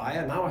something on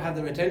fire, now I have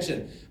their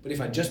attention. But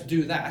if I just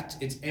do that,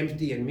 it's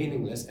empty and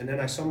meaningless, and then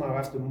I somehow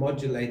have to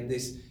modulate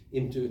this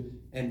into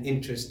an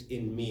interest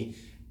in me.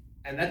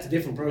 And that's a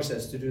different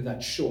process to do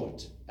that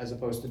short, as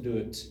opposed to do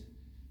it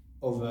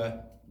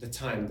over the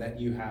time that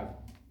you have.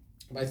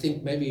 But I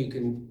think maybe you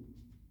can,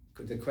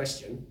 the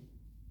question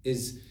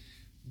is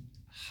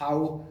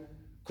how,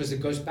 because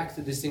it goes back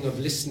to this thing of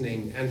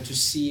listening and to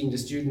seeing the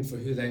student for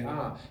who they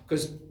are.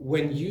 Because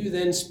when you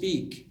then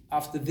speak,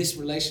 after this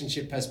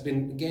relationship has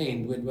been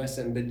gained with Wes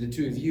and with the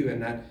two of you,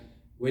 and that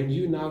when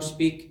you now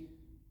speak,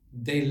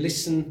 they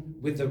listen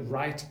with the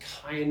right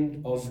kind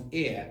of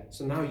ear.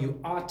 So now you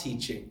are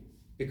teaching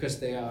because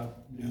they are,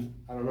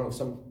 I don't know,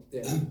 some...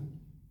 Yeah.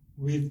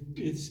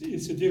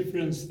 It's a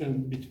difference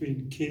then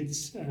between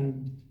kids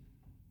and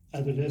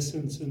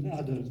adolescents and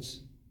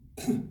adults.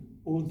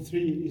 All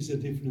three is a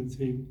different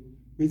thing.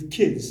 With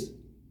kids,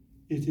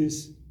 it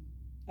is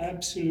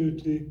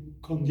absolutely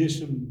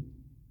conditioned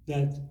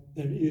that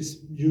there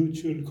is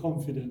mutual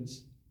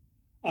confidence.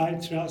 I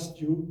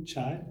trust you,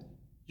 child.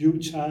 You,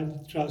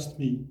 child, trust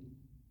me.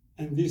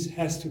 And this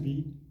has to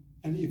be.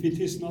 And if it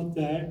is not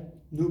there,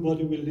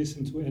 nobody will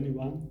listen to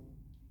anyone.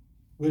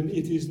 When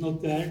it is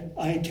not there,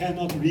 I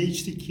cannot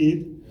reach the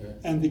kid,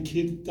 and the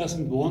kid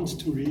doesn't want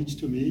to reach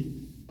to me.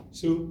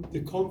 So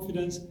the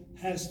confidence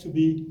has to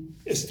be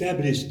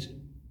established.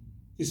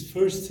 This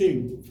first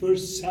thing,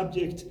 first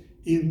subject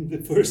in the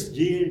first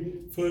year,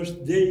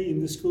 first day in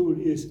the school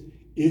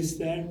is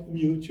there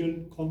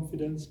mutual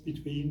confidence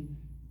between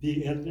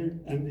the elder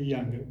and the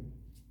younger?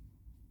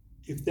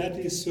 If that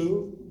is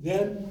so,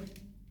 then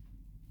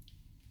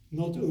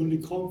not only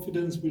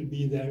confidence will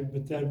be there,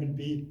 but there will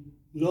be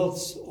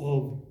lots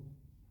of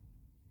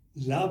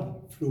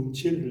love from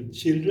children.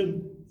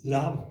 Children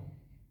love.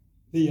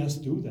 They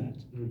just do that.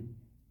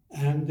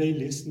 And they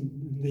listen,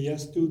 and they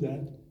just do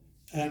that.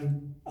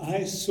 And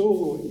I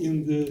saw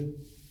in the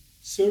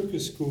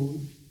circus school,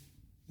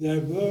 there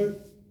were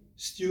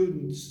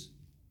students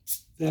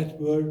that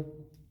were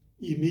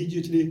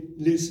immediately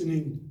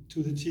listening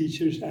to the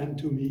teachers and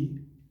to me.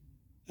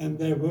 And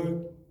there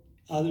were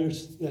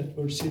others that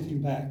were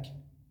sitting back.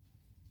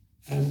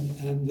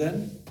 And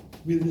then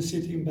with the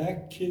sitting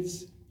back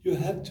kids, you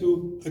have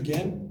to,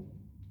 again,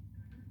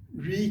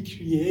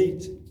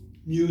 recreate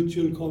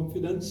mutual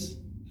confidence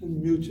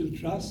and mutual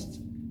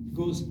trust,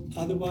 because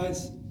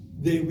otherwise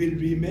they will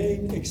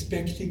remain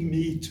expecting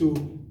me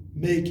to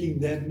making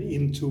them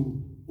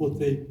into what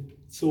they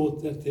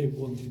thought that they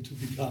wanted to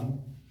become,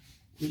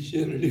 which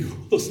generally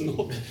was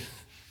not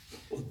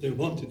what they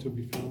wanted to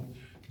become.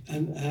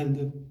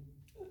 And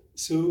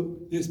so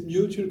this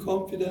mutual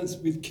confidence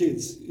with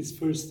kids is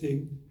first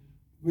thing.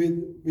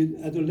 With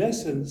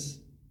adolescents,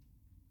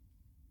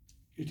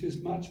 it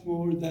is much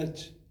more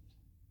that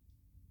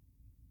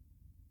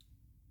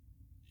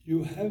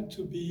you have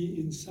to be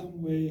in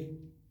some way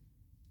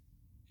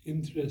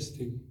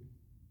interesting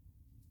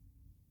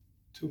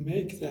to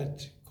make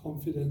that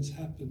confidence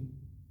happen.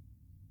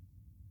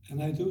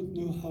 And I don't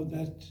know how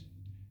that,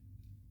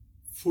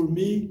 for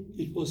me,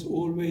 it was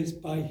always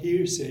by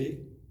hearsay.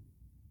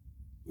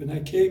 When I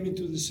came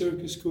into the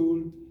circus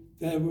school,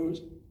 there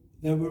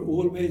were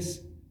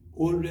always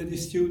already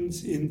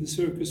students in the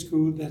circus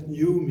school that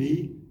knew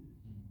me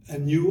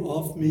and knew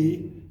of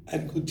me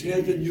and could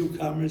tell the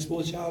newcomers,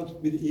 watch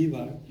out with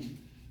Ivar.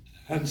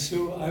 And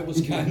so I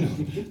was kind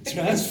of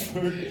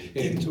transferred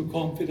into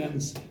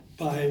confidence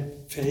by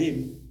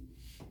fame,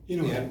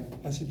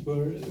 as it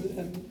were.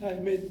 And I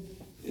made,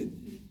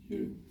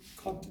 you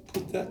can't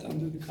put that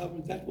under the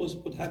cover. That was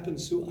what happened.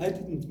 So I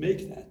didn't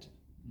make that.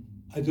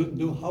 I don't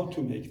know how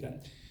to make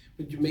that.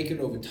 But you make it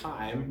over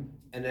time,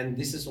 and then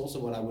this is also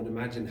what I would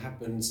imagine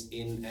happens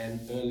in an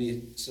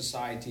early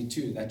society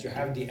too, that you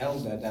have the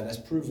elder that has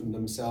proven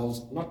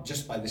themselves, not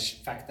just by the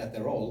fact that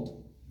they're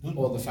old,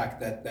 or the fact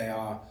that they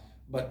are,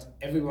 but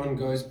everyone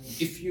goes,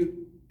 if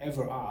you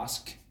ever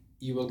ask,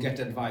 you will get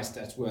advice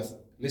that's worth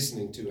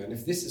listening to. And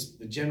if this is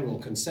the general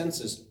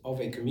consensus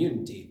of a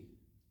community,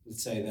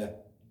 let's say the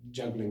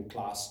juggling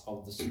class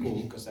of the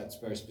school, because that's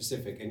very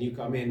specific, and you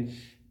come in,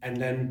 and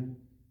then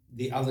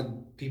the other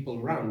people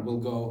around will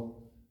go,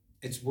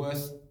 it's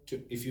worth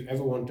to, if you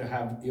ever want to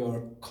have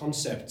your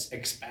concepts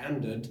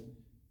expanded,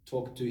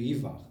 talk to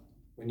Ivar.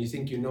 When you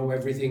think you know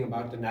everything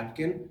about the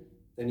napkin,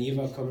 then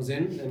Ivar comes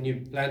in and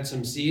you plant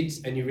some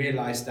seeds and you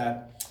realize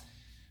that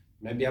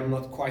maybe I'm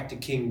not quite the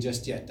king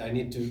just yet.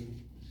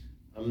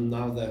 I'm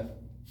now the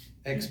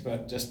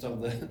expert just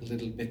of the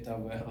little bit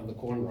of the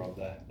corner of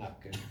the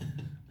napkin.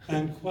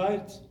 And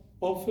quite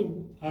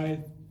often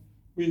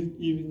with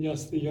even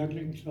just the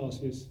juggling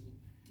classes,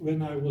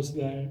 when I was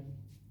there,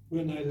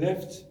 when I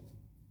left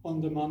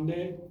on the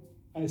Monday,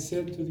 I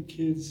said to the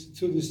kids,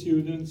 to the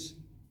students,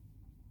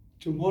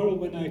 tomorrow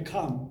when I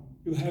come,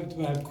 you have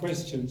to have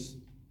questions.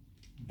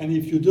 And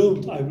if you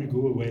don't, I will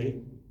go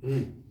away.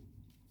 Mm.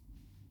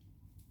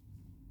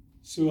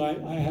 So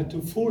I had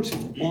to force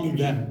it on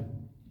them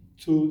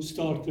to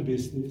start the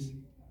business.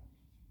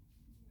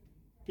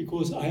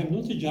 Because I am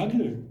not a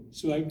juggler,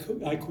 so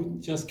I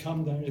couldn't just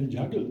come there and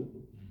juggle.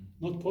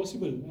 Not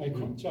possible, I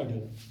can't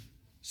juggle.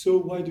 So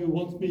why do you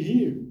want me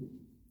here?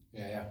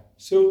 Yeah.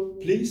 So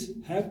please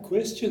have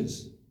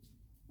questions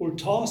or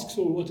tasks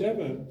or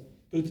whatever,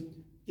 but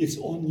it's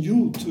on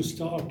you to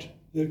start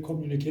the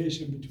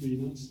communication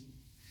between us.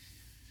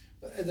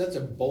 That's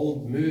a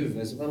bold move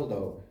as well,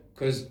 though,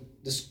 because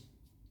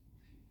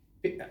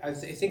I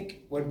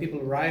think when people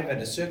arrive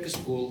at a circus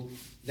school,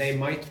 they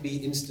might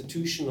be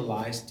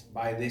institutionalized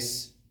by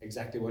this,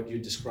 exactly what you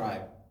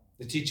describe.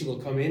 The teacher will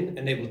come in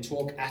and they will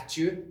talk at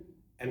you,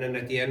 and then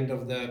at the end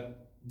of the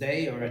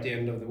day or at the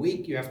end of the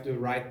week, you have to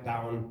write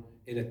down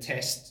in a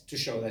test to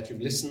show that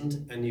you've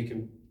listened and you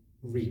can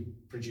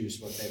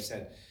reproduce what they've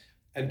said.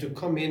 And to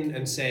come in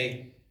and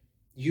say,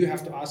 you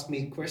have to ask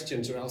me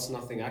questions or else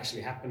nothing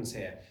actually happens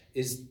here,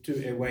 is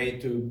a way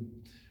to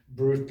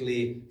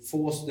brutally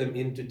force them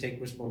in to take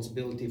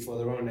responsibility for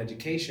their own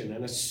education.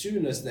 And as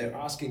soon as they're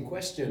asking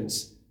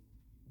questions,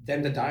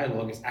 then the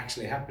dialogue is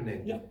actually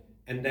happening. Yeah.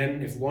 And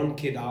then if one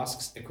kid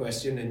asks a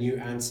question and you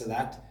answer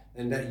that,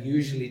 then that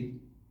usually,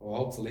 or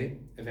hopefully,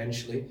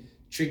 eventually,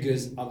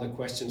 triggers other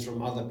questions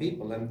from other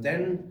people. And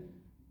then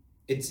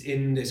it's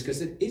in this,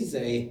 because it is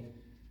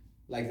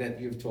like that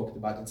you've talked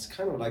about, it's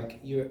kind of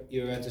like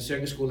you're at a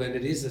circus school and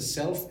it is a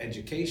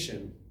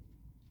self-education.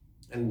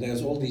 And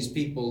there's all these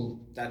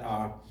people that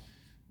are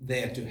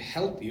there to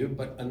help you,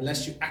 but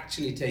unless you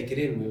actually take it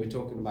in, we were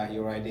talking about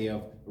your idea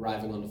of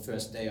arriving on the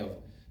first day of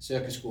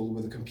circus school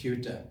with a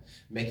computer,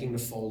 making the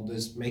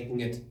folders,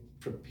 making it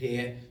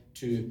prepare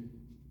to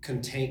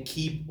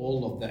keep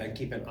all of that and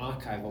keep an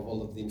archive of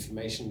all of the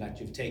information that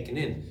you've taken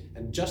in.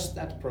 And just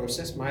that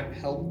process might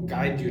help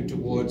guide you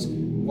towards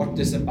what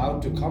is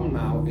about to come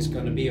now is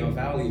going to be of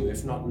value.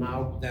 If not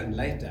now, then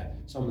later.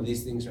 Some of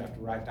these things you have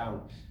to write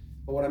down.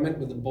 But what I meant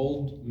with the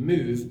bold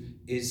move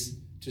is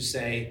to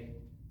say,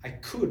 I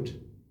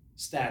could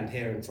stand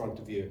here in front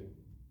of you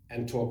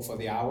and talk for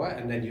the hour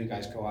and then you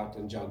guys go out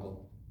and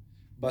juggle.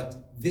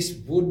 But this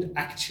would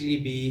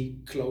actually be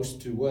close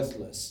to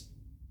worthless.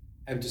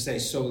 And to say,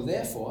 so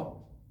therefore,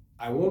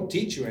 I won't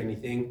teach you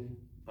anything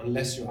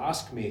unless you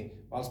ask me.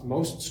 Whilst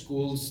most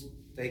schools,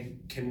 they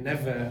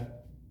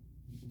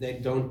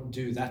don't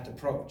do that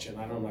approach. And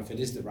I don't know if it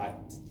is the right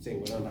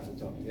thing. We don't have to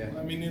talk. Yeah.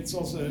 I mean, it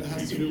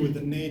has to do with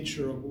the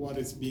nature of what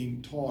is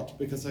being taught,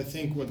 because I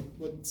think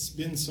what's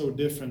been so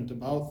different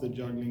about the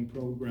juggling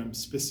program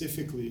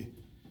specifically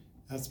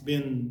has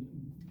been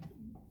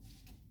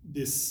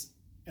this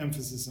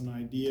emphasis on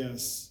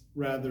ideas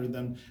rather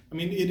than, I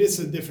mean, it is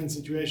a different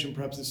situation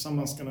perhaps if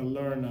someone's going to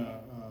learn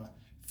a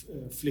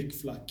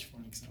flick-flack,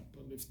 for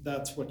example. If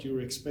that's what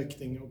you're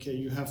expecting, okay,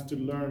 you have to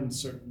learn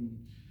certain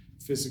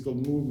physical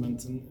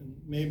movements, and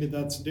maybe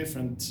that's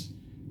different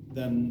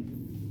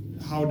than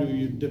how do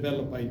you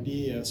develop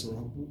ideas,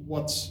 or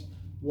what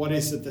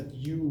is it that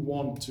you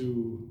want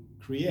to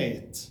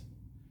create.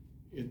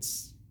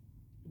 It's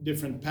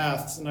different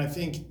paths, and I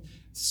think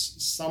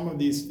some of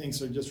these things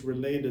are just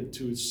related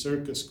to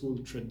circus school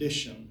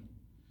tradition.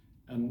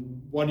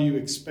 And what do you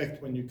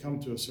expect when you come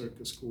to a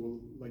circus school?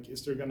 Like,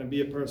 is there going to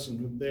be a person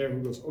who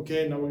goes,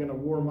 okay, now we're going to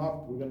warm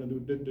up, we're going to do,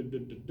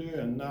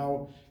 and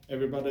now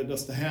everybody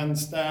does the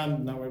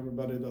handstand, now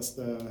everybody does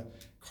the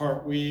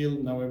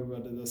cartwheel, now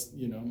everybody does,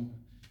 and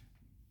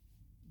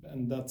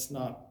that's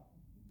not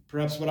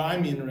perhaps what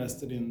I'm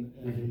interested in,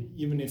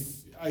 even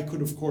if I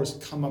could, of course,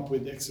 come up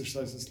with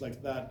exercises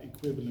like that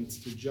equivalent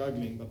to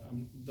juggling, but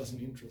it doesn't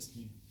interest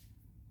me.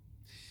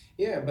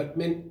 Yeah, but I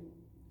mean,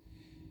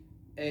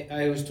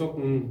 I was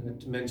talking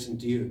to mention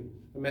to you,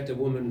 I met a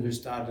woman who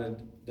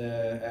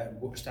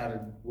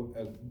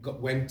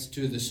went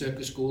to the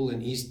circus school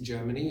in East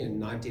Germany in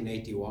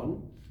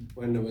 1981,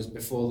 when it was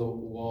before the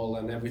wall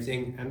and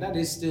everything, and that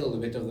is still a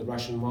bit of the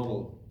Russian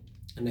model.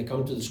 And they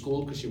come to the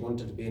school because she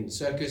wanted to be in the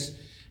circus,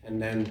 and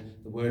then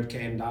the word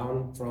came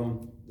down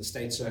from the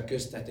state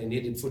circus that they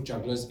needed foot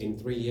jugglers in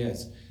 3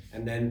 years.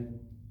 And then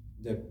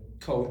the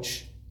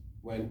coach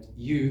went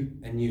you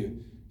and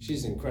you.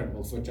 She's an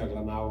incredible foot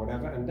juggler now or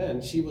whatever. And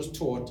then she was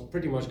taught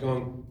pretty much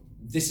going,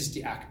 this is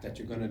the act that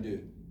you're going to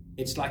do.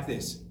 It's like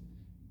this.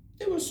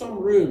 There was some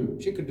room.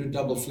 She could do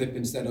double flip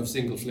instead of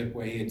single flip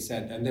where he had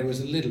said. And there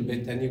was a little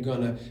bit, then you're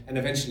going to, and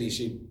eventually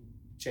she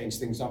changed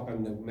things up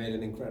and made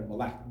an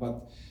incredible act.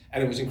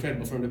 And it was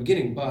incredible from the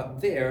beginning.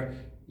 But there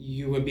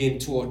you were being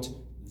taught,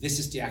 this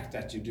is the act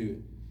that you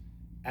do.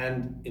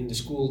 And in the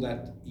school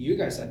that you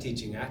guys are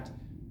teaching at,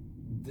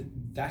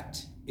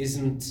 that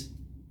isn't,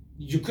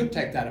 you could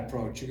take that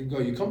approach. You could go,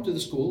 you come to the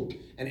school,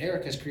 and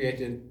Erik has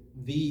created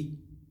the,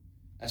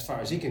 as far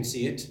as he can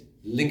see it,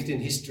 linked in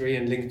history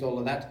and linked all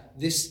of that.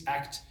 This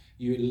act,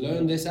 you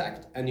learn this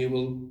act, and you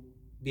will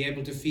be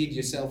able to feed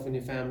yourself and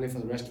your family for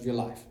the rest of your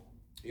life.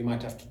 You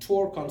might have to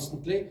tour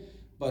constantly,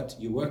 but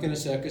you work in a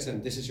circus,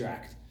 and this is your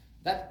act.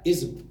 That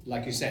is,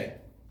 like you say,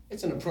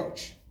 it's an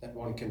approach that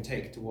one can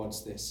take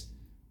towards this.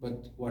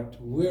 But what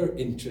we're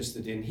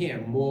interested in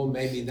here, more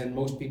maybe than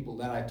most people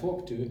that I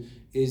talk to,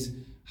 is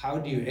how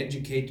do you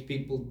educate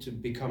people to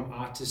become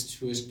artists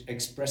who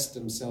express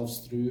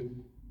themselves through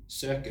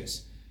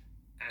circus?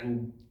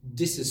 And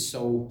this is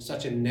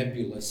such a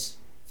nebulous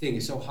thing.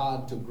 It's so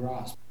hard to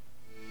grasp.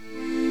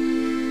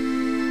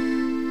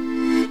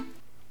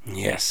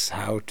 Yes,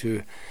 how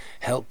to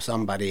help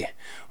somebody,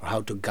 or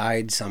how to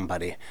guide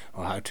somebody,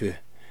 or how to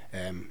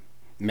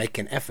make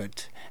an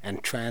effort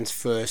and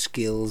transfer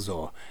skills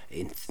or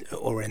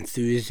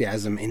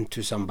enthusiasm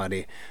into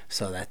somebody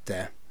so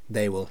that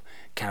they will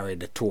carry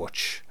the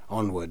torch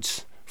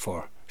onwards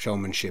for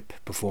showmanship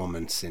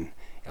performance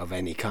of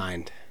any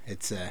kind.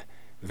 It's a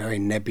very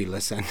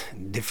nebulous and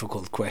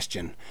difficult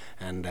question,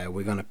 and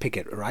we're going to pick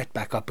it right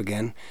back up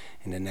again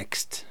in the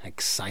next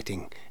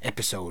exciting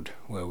episode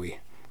where we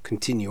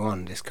continue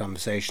on this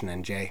conversation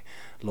and Jay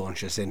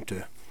launches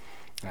into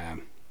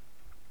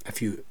a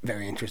few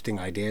very interesting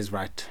ideas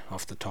right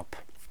off the top.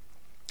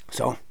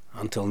 So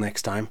until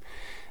next time,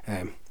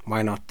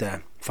 why not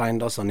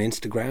find us on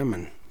Instagram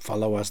and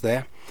follow us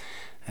there.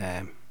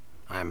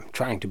 I'm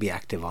trying to be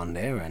active on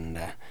there, and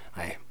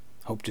I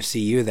hope to see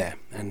you there.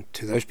 And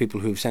to those people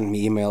who've sent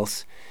me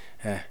emails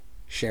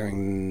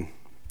sharing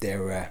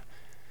their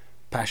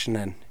passion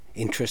and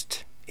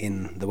interest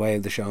in the way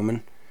of the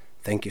showman,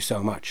 thank you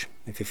so much.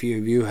 If a few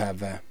of you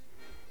have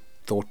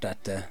thought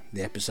that the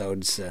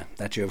episodes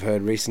that you have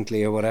heard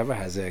recently or whatever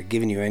has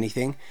given you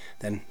anything,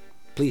 then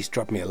please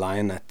drop me a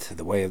line at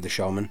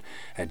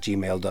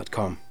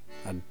thewayoftheshowman@gmail.com.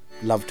 I'd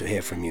love to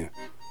hear from you.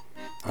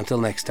 Until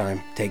next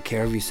time, take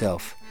care of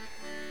yourself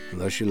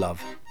and those you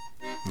love,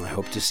 and I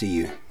hope to see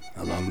you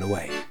along the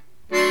way.